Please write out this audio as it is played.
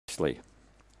nicely.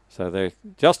 So they're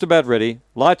just about ready.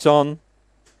 Lights on.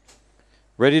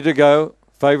 Ready to go.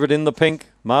 Favourite in the pink,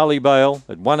 Marley Bale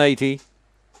at 180.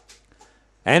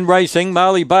 And racing,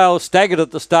 Marley Bale staggered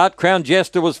at the start. Crown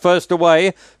Jester was first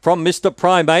away from Mr.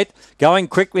 Primate. Going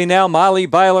quickly now, Marley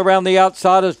Bale around the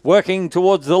outside is working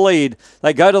towards the lead.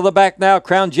 They go to the back now.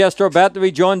 Crown Jester about to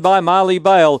be joined by Marley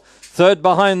Bale. Third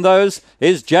behind those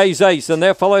is Jay's Ace, and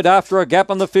they're followed after a gap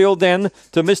on the field then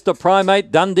to Mr.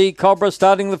 Primate. Dundee Cobra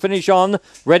starting the finish on.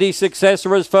 Ready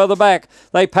Successor is further back.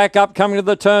 They pack up coming to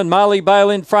the turn. Marley Bale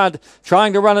in front.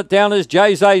 Trying to run it down is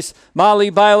Jay's Ace. Marley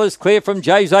Bale is clear from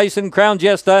Jay's Ace and Crown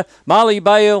Jester. Marley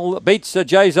Bale beats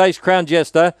Jay's Ace, Crown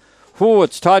Jester. Oh,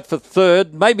 it's tight for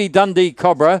third. Maybe Dundee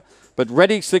Cobra, but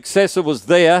Ready Successor was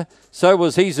there. So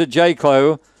was He's a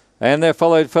J-Clo. And they're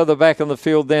followed further back on the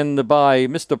field then by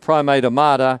Mr. Primate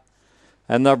Armada.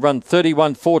 And they've run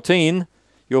 31.14.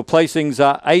 Your placings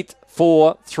are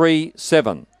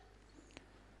 8-4-3-7.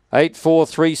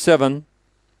 8-4-3-7.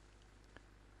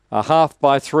 A half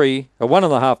by 3. A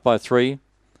 1.5 by 3.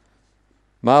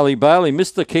 Marley Bale, he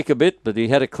missed the kick a bit, but he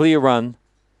had a clear run.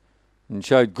 And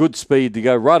showed good speed to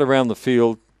go right around the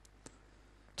field.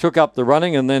 Took up the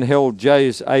running and then held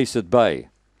Jay's Ace at bay.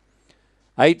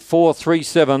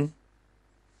 8-4-3-7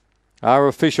 are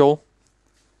official.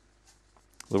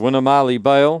 The winner, Marley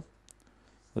Bale.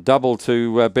 The double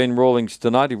to Ben Rawlings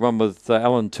tonight. He won with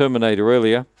Alan Terminator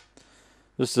earlier.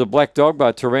 This is a black dog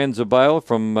by Teranza Bale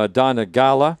from Dinah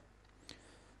Gala.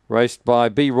 Raced by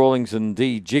B. Rawlings and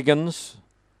D. Jiggins.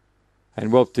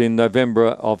 And whelped in November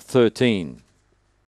of 13.